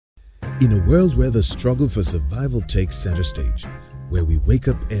In a world where the struggle for survival takes center stage, where we wake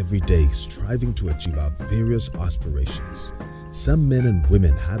up every day striving to achieve our various aspirations, some men and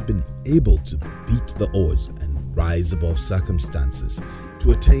women have been able to beat the odds and rise above circumstances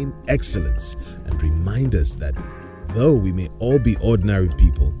to attain excellence and remind us that though we may all be ordinary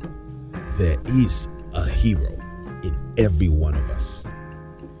people, there is a hero in every one of us.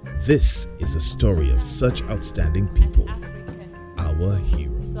 This is a story of such outstanding people, our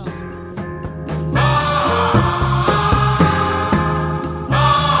heroes.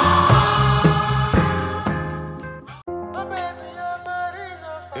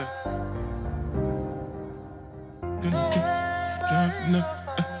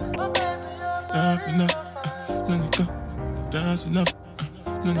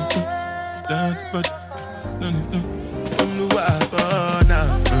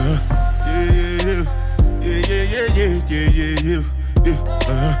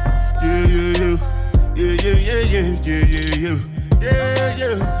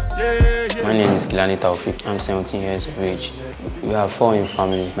 My name is Kilani Taofeek. I'm 17 years of age. We are 4 in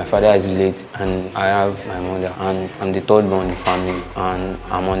family. My father is late and I have my mother, and I'm the third born in the family, and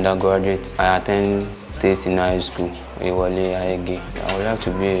I'm undergraduate. I attend State Senior High School, Ewole Ayege. I would like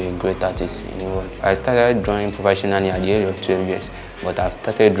to be a great artist in the world. I started drawing professionally at the age of 12 years, but I've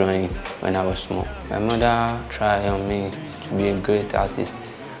started drawing when I was small. My mother tried on me to be a great artist,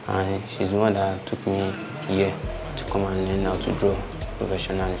 and she's the one that took me here to come and learn how to draw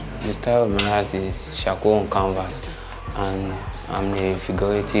professionally. The style of my art is charcoal on canvas, and I'm a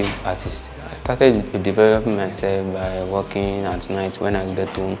figurative artist. I started developing myself by working at night. When I get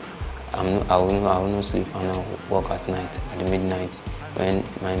home, I will not sleep, and I'll work at night, at the midnight, when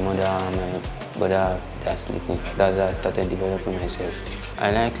my mother and my brother are sleeping. That's how I started developing myself.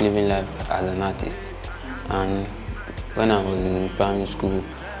 I like living life as an artist, and when I was in primary school,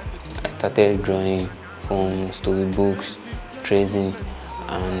 I started drawing from storybooks, tracing,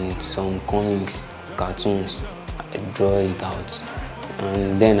 and some comics, cartoons. I draw it out,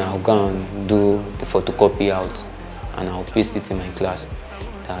 and then I'll go and do the photocopy out, and I'll paste it in my class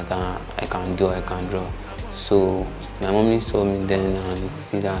that I can draw. So my mommy saw me then and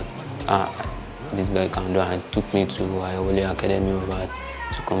see that this guy can draw, and took me to Ewole Academy of Art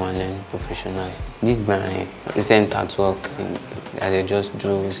to come and learn professionally. This is my recent artwork that I just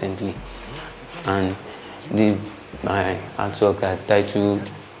drew recently, and this is my artwork that titled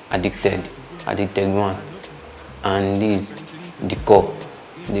Addicted 1, and this is the core,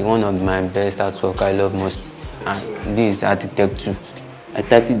 the one of my best artwork I love most, and this is Addicted 2. I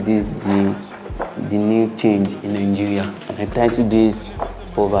titled this the new change in Nigeria. I titled this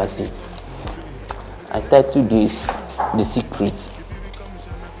Poverty. I titled this The Secret,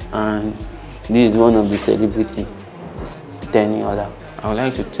 and this is one of the celebrities is telling other. I would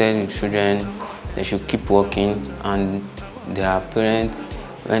like to tell the children they should keep working, and their parents,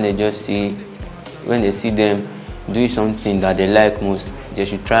 when they see them do something that they like most, they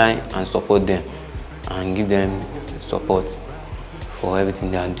should try and support them and give them support for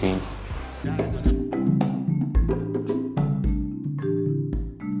everything they are doing.